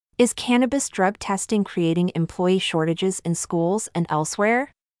Is cannabis drug testing creating employee shortages in schools and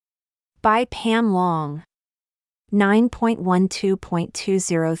elsewhere? By Pam Long.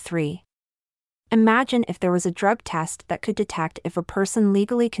 9.12.203. Imagine if there was a drug test that could detect if a person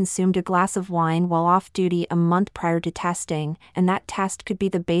legally consumed a glass of wine while off duty a month prior to testing, and that test could be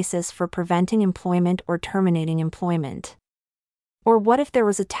the basis for preventing employment or terminating employment. Or what if there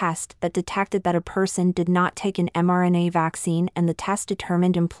was a test that detected that a person did not take an mRNA vaccine and the test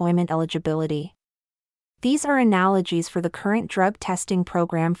determined employment eligibility? These are analogies for the current drug testing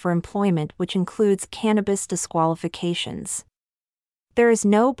program for employment, which includes cannabis disqualifications. There is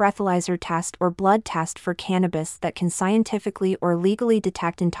no breathalyzer test or blood test for cannabis that can scientifically or legally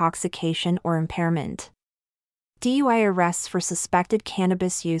detect intoxication or impairment. DUI arrests for suspected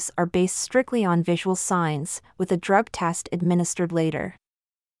cannabis use are based strictly on visual signs, with a drug test administered later.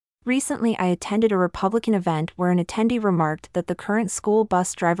 Recently, I attended a Republican event where an attendee remarked that the current school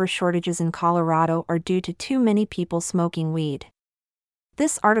bus driver shortages in Colorado are due to too many people smoking weed.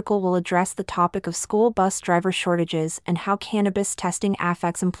 This article will address the topic of school bus driver shortages and how cannabis testing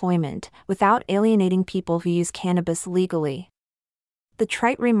affects employment, without alienating people who use cannabis legally. The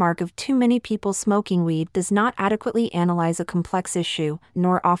trite remark of too many people smoking weed does not adequately analyze a complex issue,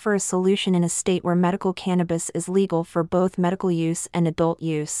 nor offer a solution in a state where medical cannabis is legal for both medical use and adult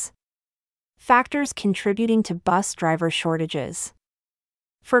use. Factors contributing to bus driver shortages.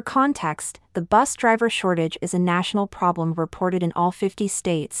 For context, the bus driver shortage is a national problem reported in all 50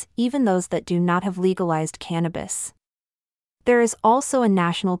 states, even those that do not have legalized cannabis. There is also a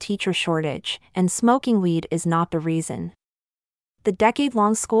national teacher shortage, and smoking weed is not the reason. The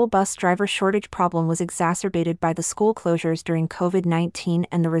decade-long school bus driver shortage problem was exacerbated by the school closures during COVID-19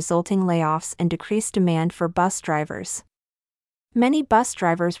 and the resulting layoffs and decreased demand for bus drivers. Many bus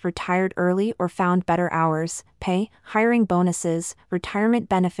drivers retired early or found better hours, pay, hiring bonuses, retirement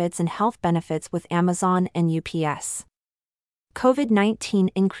benefits and health benefits with Amazon and UPS. COVID-19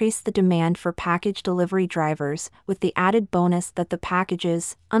 increased the demand for package delivery drivers, with the added bonus that the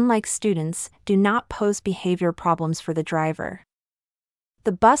packages, unlike students, do not pose behavior problems for the driver.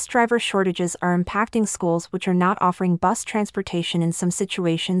 The bus driver shortages are impacting schools which are not offering bus transportation in some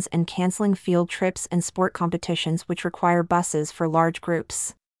situations and canceling field trips and sport competitions which require buses for large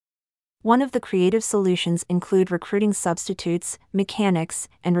groups. One of the creative solutions include recruiting substitutes, mechanics,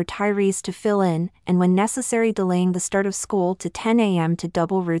 and retirees to fill in, and when necessary delaying the start of school to 10 a.m. to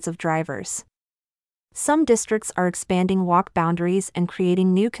double routes of drivers. Some districts are expanding walk boundaries and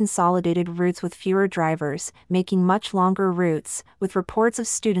creating new consolidated routes with fewer drivers, making much longer routes, with reports of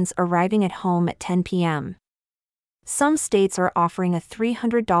students arriving at home at 10 p.m. Some states are offering a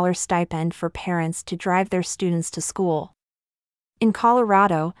 $300 stipend for parents to drive their students to school. In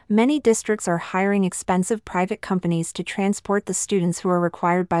Colorado, many districts are hiring expensive private companies to transport the students who are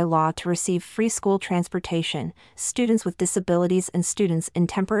required by law to receive free school transportation, students with disabilities and students in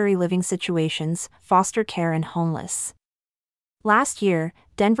temporary living situations, foster care and homeless. Last year,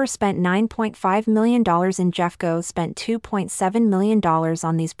 Denver spent $9.5 million and Jeffco spent $2.7 million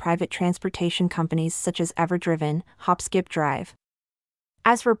on these private transportation companies such as EverDriven, Hop Skip Drive.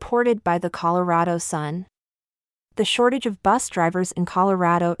 As reported by the Colorado Sun, the shortage of bus drivers in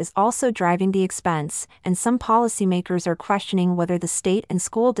Colorado is also driving the expense, and some policymakers are questioning whether the state and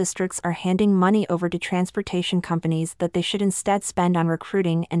school districts are handing money over to transportation companies that they should instead spend on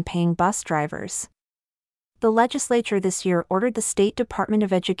recruiting and paying bus drivers. The legislature this year ordered the State Department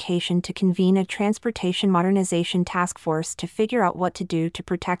of Education to convene a transportation modernization task force to figure out what to do to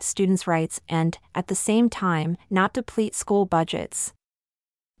protect students' rights and, at the same time, not deplete school budgets.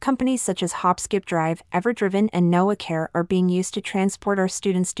 Companies such as Hop Skip Drive, EverDriven and NoahCare are being used to transport our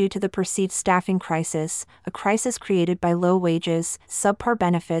students due to the perceived staffing crisis, a crisis created by low wages, subpar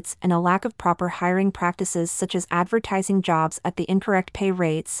benefits and a lack of proper hiring practices such as advertising jobs at the incorrect pay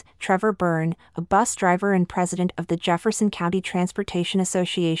rates. Trevor Byrne, a bus driver and president of the Jefferson County Transportation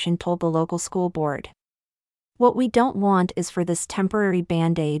Association, told the local school board. What we don't want is for this temporary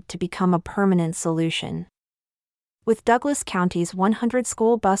band-aid to become a permanent solution. With Douglas County's 100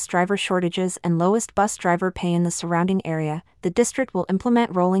 school bus driver shortages and lowest bus driver pay in the surrounding area, the district will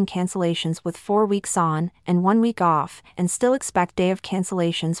implement rolling cancellations with 4 weeks on and 1 week off, and still expect day of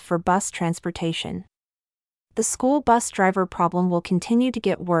cancellations for bus transportation. The school bus driver problem will continue to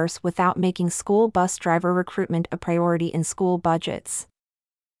get worse without making school bus driver recruitment a priority in school budgets.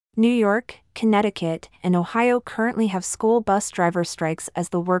 New York, Connecticut, and Ohio currently have school bus driver strikes as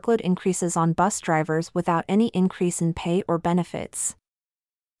the workload increases on bus drivers without any increase in pay or benefits.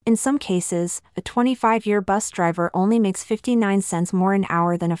 In some cases, a 25-year bus driver only makes 59 cents more an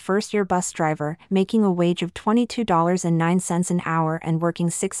hour than a first-year bus driver, making a wage of $22.09 an hour and working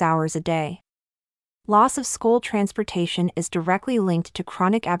 6 hours a day. Loss of school transportation is directly linked to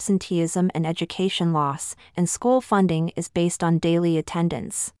chronic absenteeism and education loss, and school funding is based on daily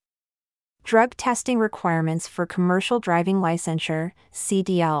attendance. Drug testing requirements for commercial driving licensure,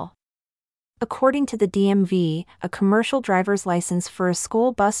 CDL. According to the DMV, a commercial driver's license for a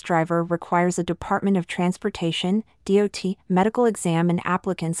school bus driver requires a Department of Transportation (DOT) medical exam, and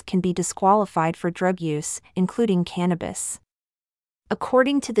applicants can be disqualified for drug use, including cannabis.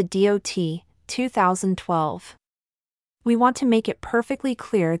 According to the DOT, 2012. We want to make it perfectly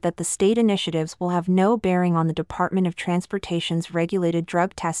clear that the state initiatives will have no bearing on the Department of Transportation's regulated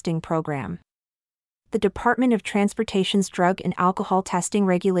drug testing program. The Department of Transportation's Drug and Alcohol Testing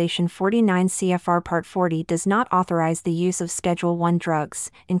Regulation 49 CFR Part 40 does not authorize the use of Schedule I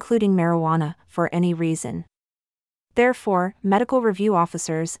drugs, including marijuana, for any reason. Therefore, medical review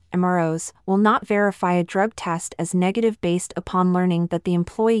officers, MROs, will not verify a drug test as negative based upon learning that the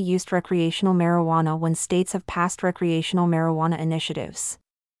employee used recreational marijuana when states have passed recreational marijuana initiatives.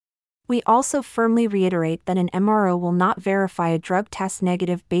 We also firmly reiterate that an MRO will not verify a drug test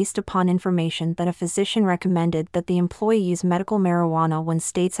negative based upon information that a physician recommended that the employee use medical marijuana when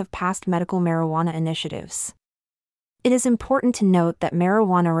states have passed medical marijuana initiatives. It is important to note that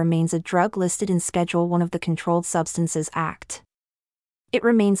marijuana remains a drug listed in Schedule I of the Controlled Substances Act. It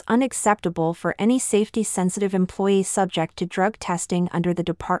remains unacceptable for any safety-sensitive employee subject to drug testing under the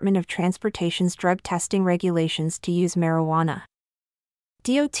Department of Transportation's drug testing regulations to use marijuana.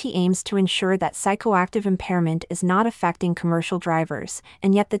 DOT aims to ensure that psychoactive impairment is not affecting commercial drivers,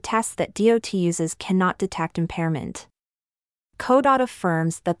 and yet the tests that DOT uses cannot detect impairment. CoDOT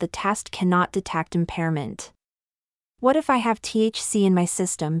affirms that the test cannot detect impairment. What if I have THC in my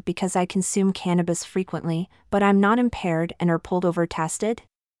system because I consume cannabis frequently, but I'm not impaired and are pulled over tested?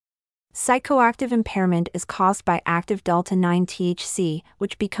 Psychoactive impairment is caused by active delta-9 THC,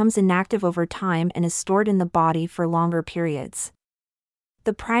 which becomes inactive over time and is stored in the body for longer periods.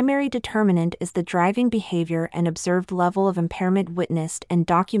 The primary determinant is the driving behavior and observed level of impairment witnessed and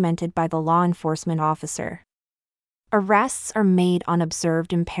documented by the law enforcement officer. Arrests are made on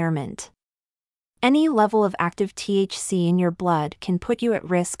observed impairment. Any level of active THC in your blood can put you at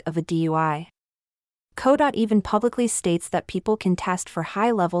risk of a DUI. CoDOT even publicly states that people can test for high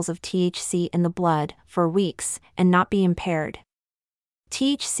levels of THC in the blood for weeks and not be impaired.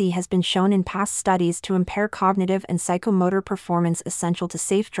 THC has been shown in past studies to impair cognitive and psychomotor performance essential to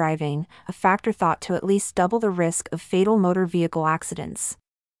safe driving, a factor thought to at least double the risk of fatal motor vehicle accidents.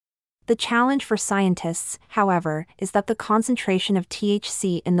 The challenge for scientists, however, is that the concentration of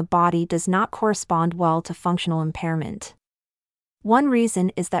THC in the body does not correspond well to functional impairment. One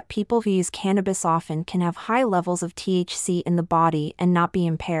reason is that people who use cannabis often can have high levels of THC in the body and not be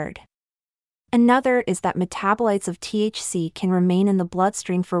impaired. Another is that metabolites of THC can remain in the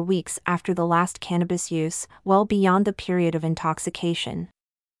bloodstream for weeks after the last cannabis use, well beyond the period of intoxication.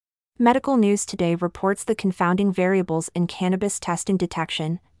 Medical News Today reports the confounding variables in cannabis testing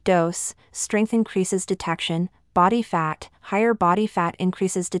detection: dose, strength increases detection, body fat, higher body fat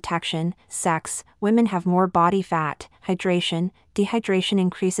increases detection, sex, women have more body fat, hydration, dehydration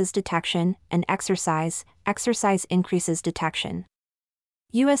increases detection, and exercise increases detection.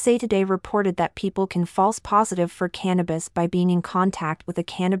 USA Today reported that people can false positive for cannabis by being in contact with a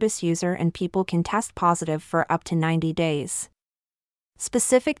cannabis user, and people can test positive for up to 90 days.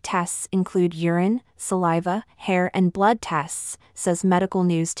 Specific tests include urine, saliva, hair, and blood tests, says Medical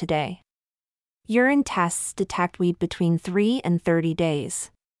News Today. Urine tests detect weed between 3 and 30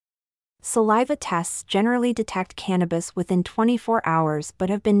 days. Saliva tests generally detect cannabis within 24 hours but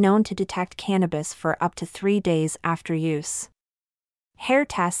have been known to detect cannabis for up to 3 days after use. Hair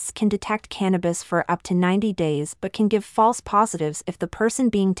tests can detect cannabis for up to 90 days but can give false positives if the person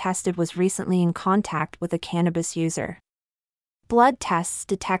being tested was recently in contact with a cannabis user. Blood tests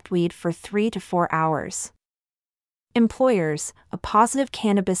detect weed for 3 to 4 hours. Employers, a positive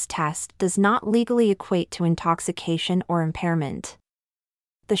cannabis test does not legally equate to intoxication or impairment.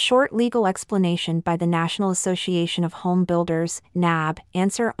 The short legal explanation by the National Association of Home Builders, NAB,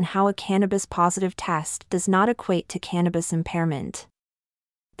 answer on how a cannabis-positive test does not equate to cannabis impairment.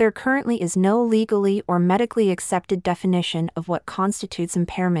 There currently is no legally or medically accepted definition of what constitutes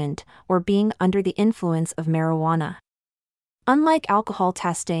impairment or being under the influence of marijuana. Unlike alcohol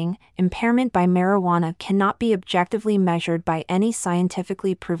testing, impairment by marijuana cannot be objectively measured by any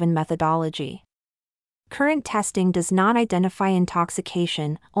scientifically proven methodology. Current testing does not identify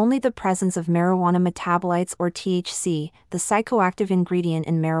intoxication, only the presence of marijuana metabolites or THC, the psychoactive ingredient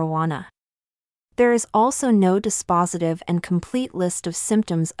in marijuana. There is also no dispositive and complete list of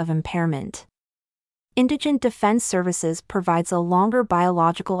symptoms of impairment. Indigent Defense Services provides a longer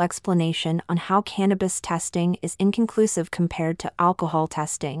biological explanation on how cannabis testing is inconclusive compared to alcohol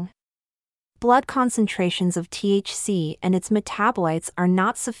testing. Blood concentrations of THC and its metabolites are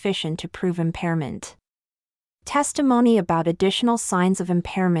not sufficient to prove impairment. Testimony about additional signs of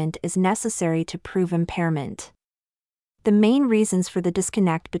impairment is necessary to prove impairment. The main reasons for the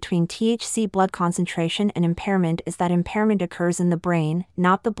disconnect between THC blood concentration and impairment is that impairment occurs in the brain,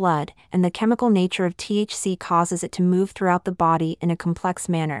 not the blood, and the chemical nature of THC causes it to move throughout the body in a complex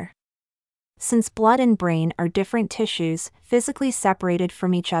manner. Since blood and brain are different tissues, physically separated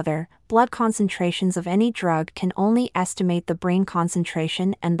from each other, blood concentrations of any drug can only estimate the brain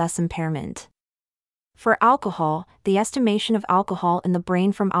concentration and thus impairment. For alcohol, the estimation of alcohol in the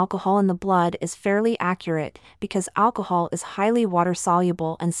brain from alcohol in the blood is fairly accurate, because alcohol is highly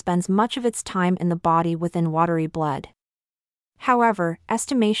water-soluble and spends much of its time in the body within watery blood. However,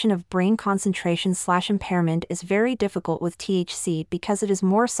 estimation of brain concentration/impairment is very difficult with THC because it is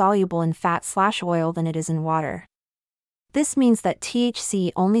more soluble in fat/oil than it is in water. This means that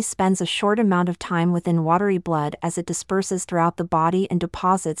THC only spends a short amount of time within watery blood as it disperses throughout the body and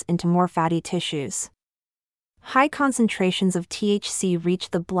deposits into more fatty tissues. High concentrations of THC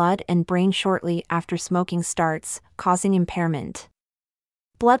reach the blood and brain shortly after smoking starts, causing impairment.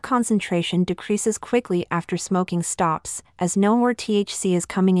 Blood concentration decreases quickly after smoking stops, as no more THC is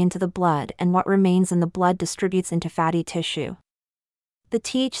coming into the blood and what remains in the blood distributes into fatty tissue. The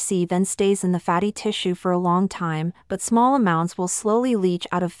THC then stays in the fatty tissue for a long time, but small amounts will slowly leach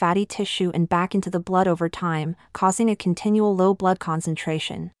out of fatty tissue and back into the blood over time, causing a continual low blood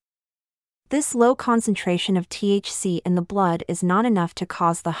concentration. This low concentration of THC in the blood is not enough to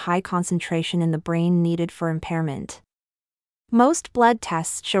cause the high concentration in the brain needed for impairment. Most blood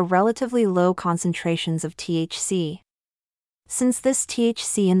tests show relatively low concentrations of THC. Since this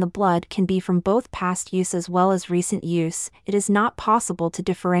THC in the blood can be from both past use as well as recent use, it is not possible to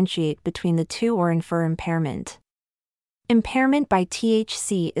differentiate between the two or infer impairment. Impairment by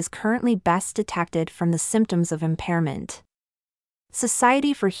THC is currently best detected from the symptoms of impairment.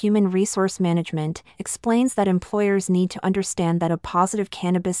 Society for Human Resource Management explains that employers need to understand that a positive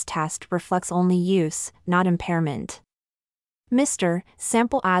cannabis test reflects only use, not impairment. Mr.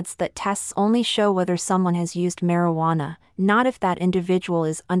 Sample adds that tests only show whether someone has used marijuana, not if that individual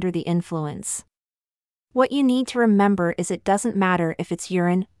is under the influence. What you need to remember is it doesn't matter if it's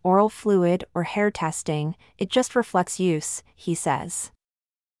urine, oral fluid, or hair testing, it just reflects use, he says.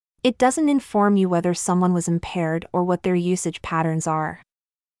 It doesn't inform you whether someone was impaired or what their usage patterns are.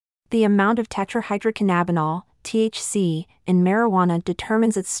 The amount of tetrahydrocannabinol, THC, in marijuana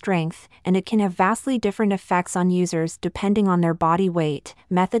determines its strength, and it can have vastly different effects on users depending on their body weight,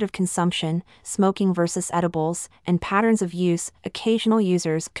 method of consumption, smoking versus edibles, and patterns of use, occasional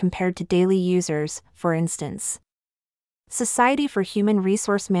users compared to daily users, for instance. Society for Human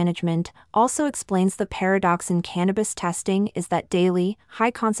Resource Management also explains the paradox in cannabis testing is that daily,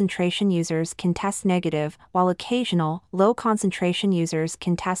 high-concentration users can test negative, while occasional, low-concentration users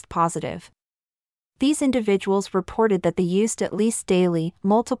can test positive. These individuals reported that they used at least daily,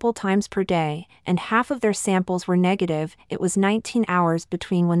 multiple times per day, and half of their samples were negative. It was 19 hours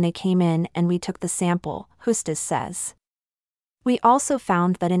between when they came in and we took the sample, Hustis says. We also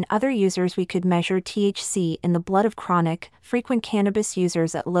found that in other users we could measure THC in the blood of chronic, frequent cannabis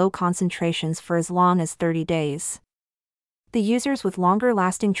users at low concentrations for as long as 30 days. The users with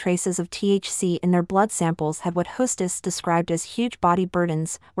longer-lasting traces of THC in their blood samples had what Hustis described as huge body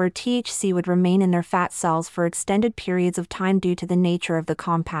burdens, where THC would remain in their fat cells for extended periods of time due to the nature of the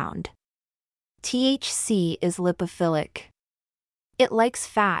compound. THC is lipophilic. It likes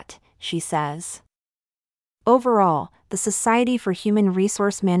fat, she says. Overall, the Society for Human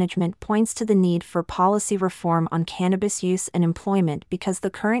Resource Management points to the need for policy reform on cannabis use and employment because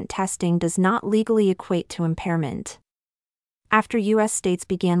the current testing does not legally equate to impairment. After U.S. states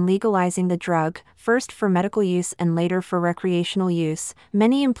began legalizing the drug, first for medical use and later for recreational use,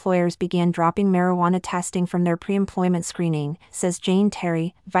 many employers began dropping marijuana testing from their pre-employment screening, says Jane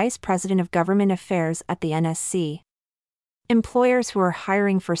Terry, Vice President of Government Affairs at the NSC. Employers who are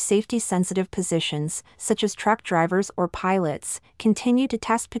hiring for safety-sensitive positions, such as truck drivers or pilots, continue to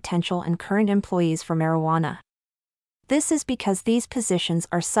test potential and current employees for marijuana. This is because these positions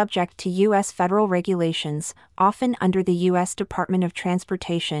are subject to U.S. federal regulations, often under the U.S. Department of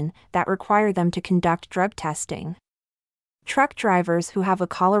Transportation, that require them to conduct drug testing. Truck drivers who have a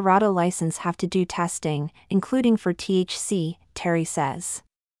Colorado license have to do testing, including for THC, Terry says.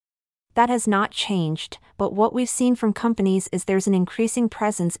 That has not changed, but what we've seen from companies is there's an increasing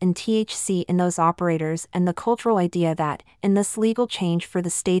presence in THC in those operators and the cultural idea that, in this legal change for the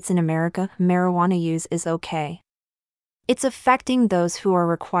states in America, marijuana use is okay. It's affecting those who are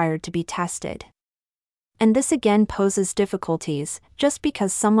required to be tested. And this again poses difficulties. Just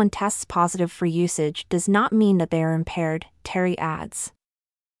because someone tests positive for usage does not mean that they are impaired, Terry adds.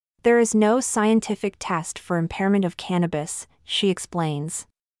 There is no scientific test for impairment of cannabis, she explains.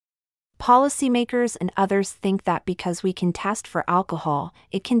 Policymakers and others think that because we can test for alcohol,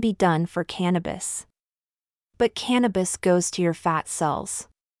 it can be done for cannabis. But cannabis goes to your fat cells.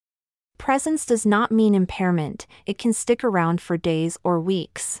 Presence does not mean impairment, it can stick around for days or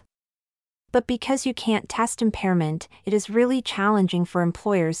weeks. But because you can't test impairment, it is really challenging for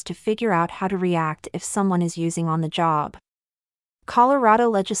employers to figure out how to react if someone is using on the job. Colorado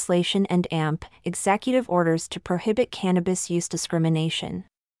legislation and AMP, executive orders to prohibit cannabis use discrimination.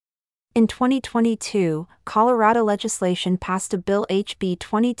 In 2022, Colorado legislation passed a bill HB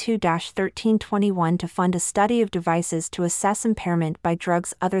 22-1321 to fund a study of devices to assess impairment by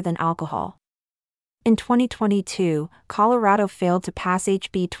drugs other than alcohol. In 2022, Colorado failed to pass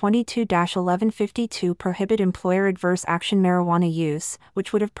HB 22-1152 prohibit employer adverse action marijuana use,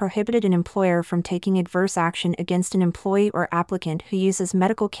 which would have prohibited an employer from taking adverse action against an employee or applicant who uses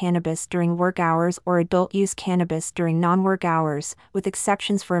medical cannabis during work hours or adult use cannabis during non-work hours, with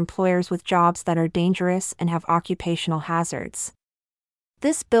exceptions for employers with jobs that are dangerous and have occupational hazards.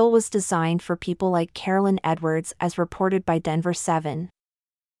 This bill was designed for people like Carolyn Edwards, as reported by Denver 7.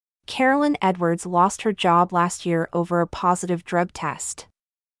 Carolyn Edwards lost her job last year over a positive drug test.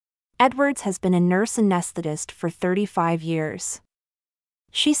 Edwards has been a nurse anesthetist for 35 years.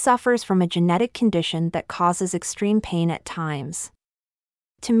 She suffers from a genetic condition that causes extreme pain at times.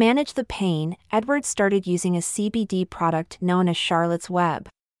 To manage the pain, Edwards started using a CBD product known as Charlotte's Web.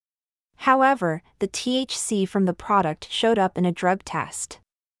 However, the THC from the product showed up in a drug test.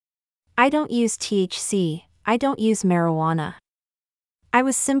 "I don't use THC, I don't use marijuana. I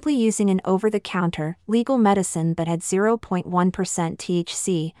was simply using an over-the-counter, legal medicine that had 0.1%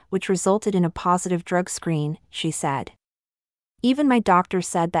 THC, which resulted in a positive drug screen," she said. "Even my doctor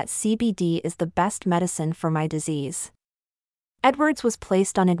said that CBD is the best medicine for my disease." Edwards was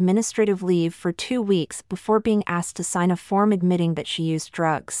placed on administrative leave for 2 weeks before being asked to sign a form admitting that she used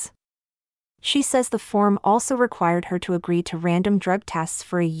drugs. She says the form also required her to agree to random drug tests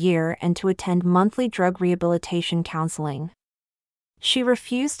for a year and to attend monthly drug rehabilitation counseling. She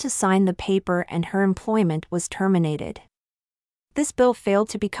refused to sign the paper and her employment was terminated. This bill failed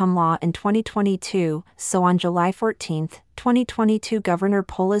to become law in 2022, so on July 14, 2022, Governor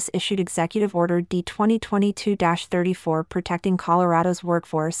Polis issued Executive Order D 2022-34 protecting Colorado's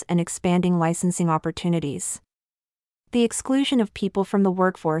workforce and expanding licensing opportunities. The exclusion of people from the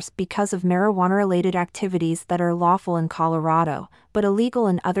workforce because of marijuana-related activities that are lawful in Colorado, but illegal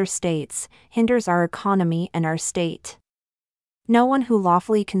in other states, hinders our economy and our state. No one who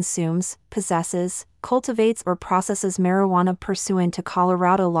lawfully consumes, possesses, cultivates or processes marijuana pursuant to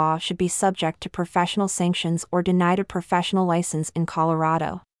Colorado law should be subject to professional sanctions or denied a professional license in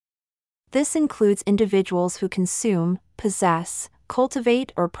Colorado. This includes individuals who consume, possess,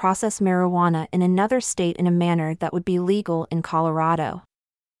 cultivate or process marijuana in another state in a manner that would be legal in Colorado.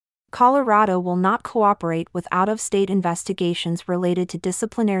 Colorado will not cooperate with out-of-state investigations related to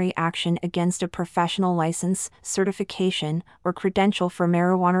disciplinary action against a professional license, certification, or credential for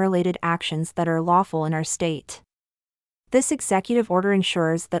marijuana-related actions that are lawful in our state. This executive order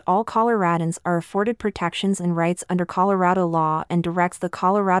ensures that all Coloradans are afforded protections and rights under Colorado law and directs the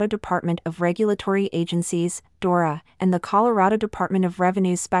Colorado Department of Regulatory Agencies, DORA, and the Colorado Department of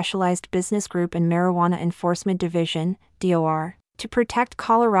Revenue's Specialized Business Group and Marijuana Enforcement Division, DOR, to protect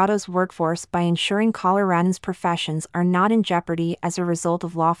Colorado's workforce by ensuring Coloradans' professions are not in jeopardy as a result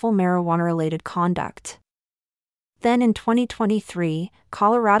of lawful marijuana-related conduct. Then in 2023,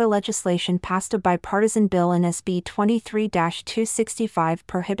 Colorado legislation passed a bipartisan bill in SB 23-265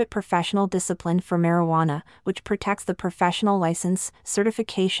 prohibit professional discipline for marijuana, which protects the professional license,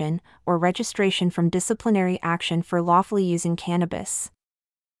 certification, or registration from disciplinary action for lawfully using cannabis.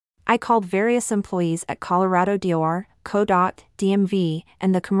 I called various employees at Colorado DOR, CODOT, DMV,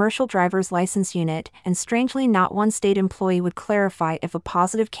 and the Commercial Driver's License Unit, and strangely not one state employee would clarify if a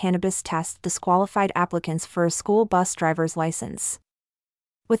positive cannabis test disqualified applicants for a school bus driver's license.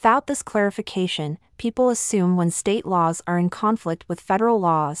 Without this clarification, people assume when state laws are in conflict with federal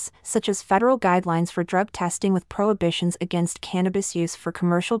laws, such as federal guidelines for drug testing with prohibitions against cannabis use for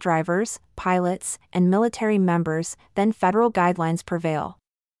commercial drivers, pilots, and military members, then federal guidelines prevail.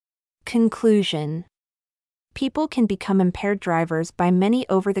 Conclusion: people can become impaired drivers by many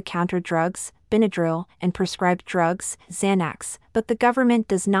over-the-counter drugs, Benadryl, and prescribed drugs, Xanax, but the government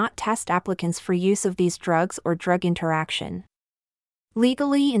does not test applicants for use of these drugs or drug interaction.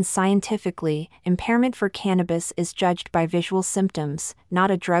 Legally and scientifically, impairment for cannabis is judged by visual symptoms, not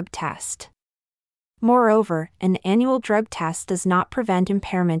a drug test. Moreover, an annual drug test does not prevent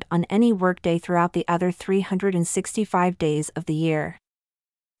impairment on any workday throughout the other 365 days of the year.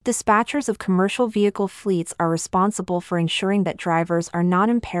 Dispatchers of commercial vehicle fleets are responsible for ensuring that drivers are not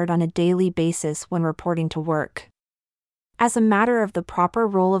impaired on a daily basis when reporting to work. As a matter of the proper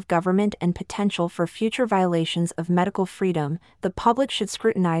role of government and potential for future violations of medical freedom, the public should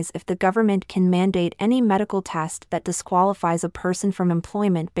scrutinize if the government can mandate any medical test that disqualifies a person from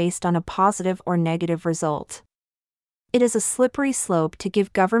employment based on a positive or negative result. It is a slippery slope to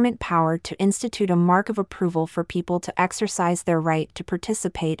give government power to institute a mark of approval for people to exercise their right to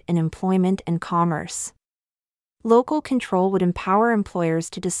participate in employment and commerce. Local control would empower employers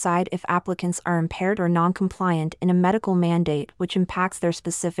to decide if applicants are impaired or non-compliant in a medical mandate which impacts their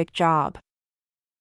specific job.